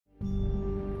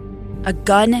a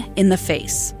gun in the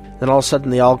face. Then all of a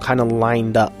sudden, they all kind of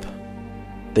lined up.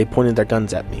 They pointed their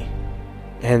guns at me.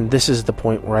 And this is the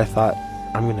point where I thought,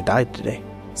 I'm going to die today.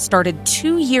 Started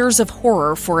 2 years of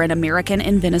horror for an American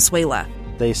in Venezuela.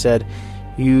 They said,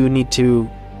 you need to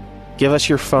give us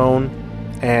your phone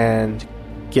and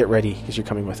get ready because you're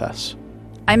coming with us.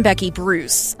 I'm Becky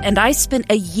Bruce, and I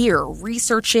spent a year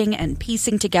researching and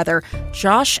piecing together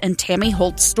Josh and Tammy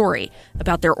Holt's story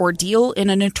about their ordeal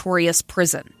in a notorious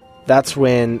prison. That's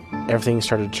when everything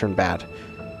started to turn bad.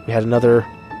 We had another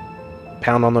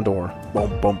pound on the door.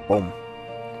 Boom, boom, boom.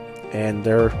 And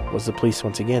there was the police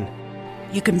once again.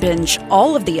 You can binge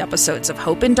all of the episodes of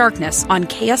Hope in Darkness on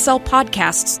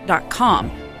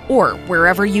KSLpodcasts.com or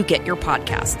wherever you get your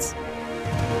podcasts.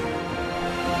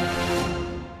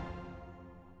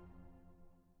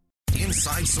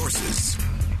 Inside Sources.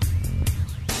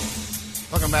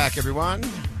 Welcome back, everyone.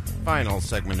 Final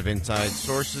segment of Inside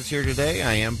Sources here today.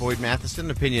 I am Boyd Matheson,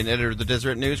 opinion editor of the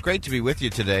Deseret News. Great to be with you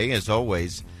today, as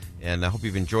always, and I hope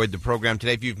you've enjoyed the program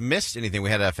today. If you've missed anything,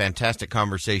 we had a fantastic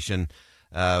conversation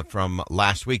from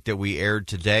last week that we aired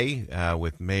today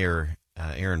with Mayor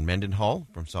Aaron Mendenhall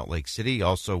from Salt Lake City,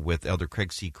 also with Elder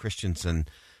Craig C. Christensen,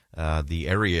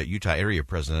 the Utah area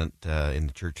president in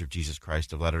the Church of Jesus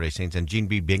Christ of Latter-day Saints, and Gene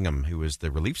B. Bingham, who is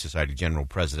the Relief Society general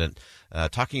president,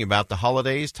 talking about the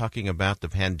holidays, talking about the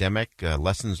pandemic,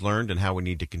 lessons learned, and how we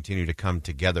need to continue to come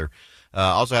together.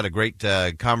 Also had a great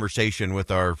conversation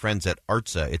with our friends at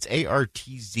ARTZA. It's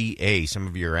ARTZA. Some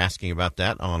of you are asking about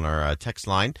that on our text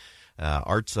line.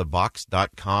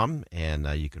 artzabox.com, and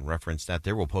you can reference that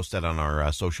there. We'll post that on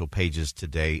our social pages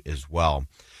today as well.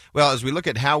 Well, as we look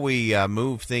at how we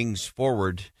move things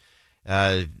forward,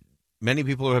 many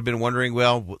people have been wondering,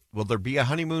 well, will there be a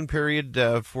honeymoon period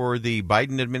for the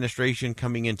Biden administration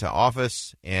coming into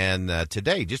office? And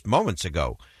today, just moments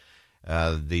ago,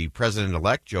 the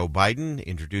president-elect, Joe Biden,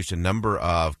 introduced a number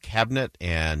of cabinet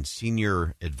and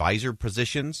senior advisor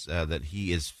positions that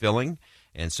he is filling.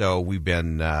 And so we've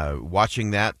been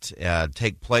watching that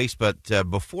take place. But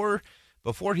before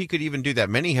he could even do that,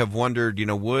 many have wondered,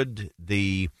 would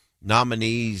the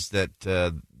nominees that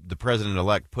the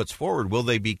president-elect puts forward, will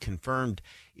they be confirmed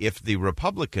if the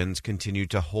Republicans continue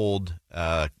to hold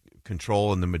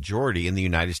control in the majority in the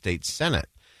United States Senate?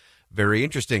 Very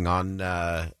interesting. On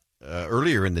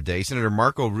earlier in the day, Senator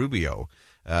Marco Rubio,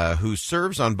 who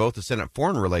serves on both the Senate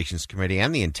Foreign Relations Committee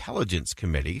and the Intelligence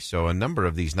Committee. So a number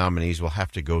of these nominees will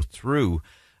have to go through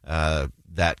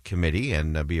that committee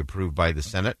and be approved by the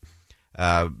Senate.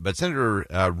 But Senator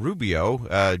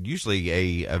Rubio,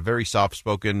 usually a very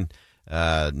soft-spoken,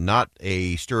 not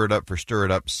a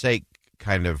stir-it-up-for-stir-it-up's sake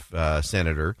kind of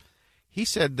senator, he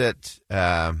said that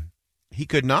he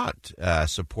could not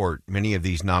support many of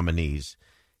these nominees.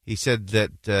 He said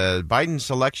that Biden's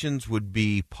selections would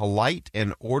be polite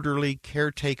and orderly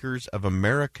caretakers of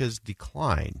America's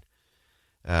decline.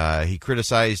 He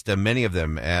criticized many of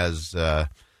them as,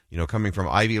 coming from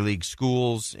Ivy League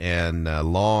schools and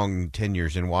long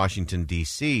tenures in Washington,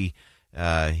 D.C.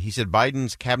 He said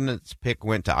Biden's cabinet's pick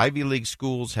went to Ivy League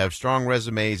schools, have strong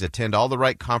resumes, attend all the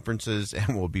right conferences,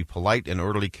 and will be polite and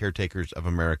orderly caretakers of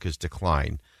America's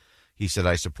decline. He said,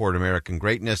 I support American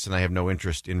greatness, and I have no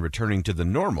interest in returning to the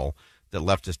normal that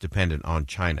left us dependent on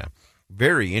China.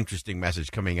 Very interesting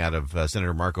message coming out of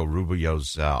Senator Marco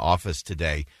Rubio's office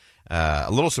today. A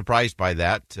little surprised by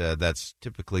that. That's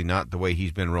typically not the way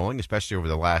he's been rolling, especially over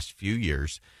the last few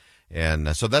years.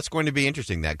 And so that's going to be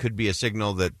interesting. That could be a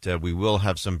signal that we will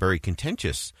have some very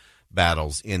contentious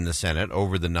battles in the Senate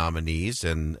over the nominees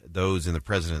and those in the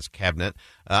president's cabinet.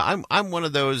 I'm one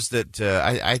of those that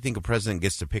I think a president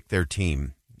gets to pick their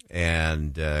team.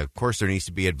 And, of course, there needs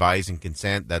to be advice and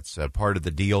consent. That's part of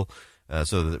the deal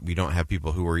so that we don't have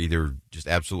people who are either just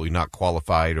absolutely not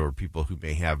qualified or people who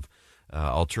may have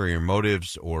ulterior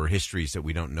motives or histories that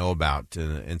we don't know about.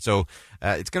 And so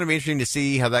it's going to be interesting to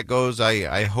see how that goes.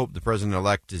 I hope the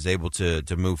president-elect is able to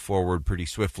move forward pretty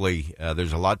swiftly.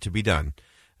 There's a lot to be done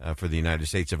for the United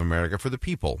States of America, for the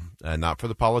people, not for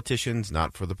the politicians,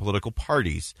 not for the political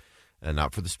parties,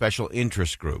 not for the special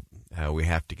interest group. We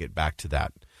have to get back to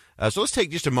that. So let's take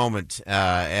just a moment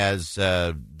as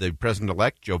the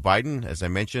president-elect, Joe Biden, as I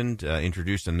mentioned,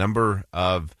 introduced a number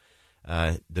of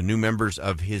the new members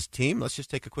of his team. Let's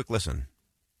just take a quick listen.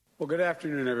 Well, good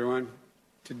afternoon, everyone.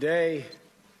 Today,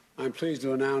 I'm pleased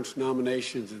to announce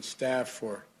nominations and staff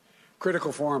for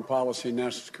critical foreign policy and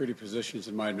national security positions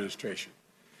in my administration.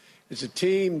 It's a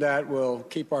team that will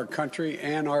keep our country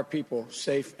and our people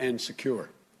safe and secure.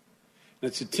 And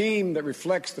it's a team that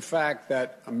reflects the fact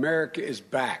that America is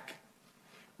back,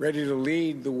 ready to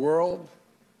lead the world,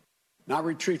 not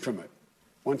retreat from it.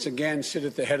 once again sit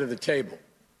at the head of the table,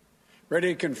 ready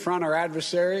to confront our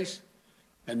adversaries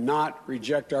and not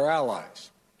reject our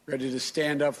allies, ready to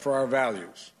stand up for our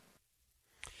values.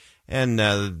 And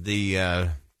the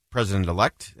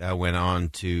president-elect went on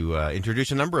to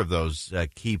introduce a number of those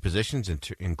key positions,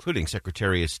 including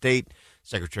Secretary of State,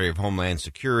 Secretary of Homeland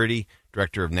Security,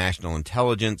 Director of National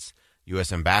Intelligence,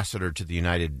 U.S. Ambassador to the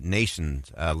United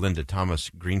Nations, Linda Thomas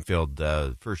Greenfield,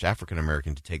 first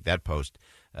African-American to take that post,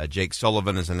 Jake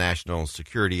Sullivan as a National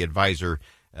Security Advisor,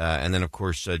 and then, of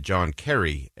course, John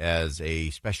Kerry as a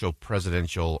Special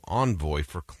Presidential Envoy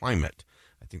for Climate.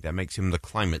 I think that makes him the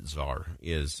climate czar,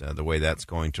 is the way that's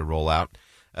going to roll out.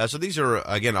 So these are,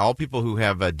 again, all people who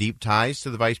have deep ties to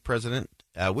the vice president,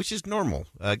 which is normal.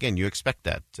 Again, you expect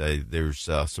that. There's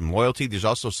some loyalty. There's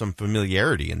also some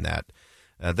familiarity in that.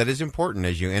 That is important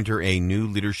as you enter a new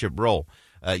leadership role.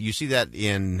 You see that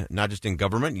in not just in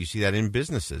government, you see that in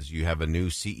businesses. You have a new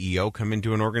CEO come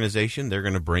into an organization. They're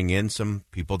going to bring in some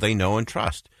people they know and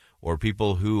trust, or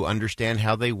people who understand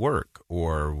how they work,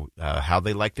 or how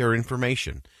they like their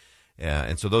information.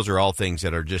 And so those are all things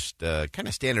that are just kind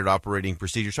of standard operating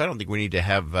procedures. So I don't think we need to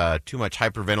have too much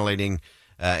hyperventilating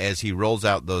as he rolls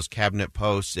out those cabinet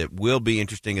posts. It will be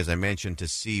interesting, as I mentioned, to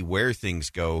see where things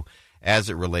go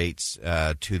as it relates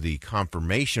to the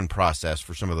confirmation process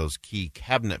for some of those key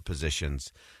cabinet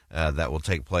positions that will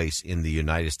take place in the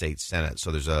United States Senate.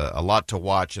 So there's a lot to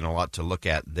watch and a lot to look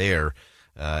at there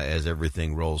as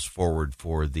everything rolls forward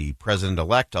for the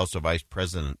president-elect. Also, Vice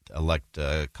President-elect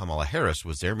Kamala Harris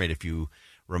was there, made a few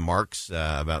remarks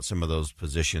about some of those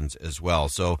positions as well.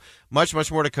 So much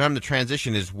more to come. The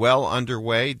transition is well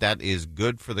underway. That is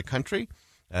good for the country,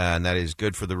 and that is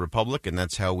good for the Republic, and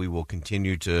that's how we will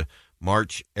continue to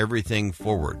march everything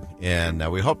forward. And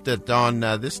we hope that on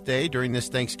this day, during this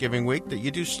Thanksgiving week, that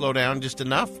you do slow down just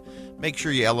enough. Make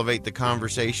sure you elevate the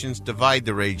conversations, divide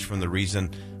the rage from the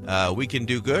reason. We can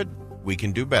do good. We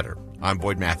can do better. I'm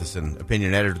Boyd Matheson,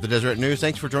 opinion editor of the Deseret News.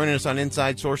 Thanks for joining us on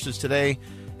Inside Sources today.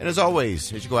 And as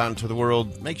always, as you go out into the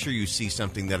world, make sure you see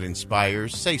something that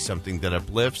inspires, say something that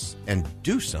uplifts, and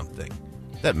do something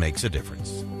that makes a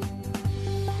difference.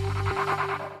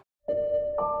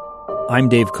 I'm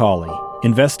Dave Cawley,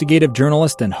 investigative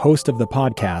journalist and host of the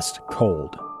podcast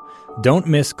Cold. Don't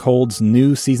miss Cold's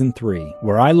new Season 3,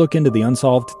 where I look into the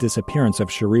unsolved disappearance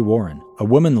of Cherie Warren, a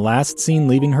woman last seen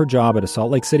leaving her job at a Salt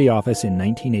Lake City office in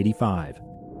 1985.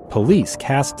 Police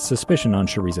cast suspicion on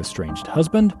Cherie's estranged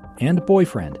husband and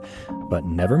boyfriend, but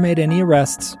never made any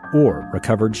arrests or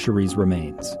recovered Cherie's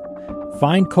remains.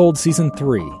 Find Cold Season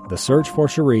 3, The Search for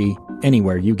Cherie,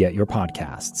 anywhere you get your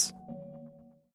podcasts.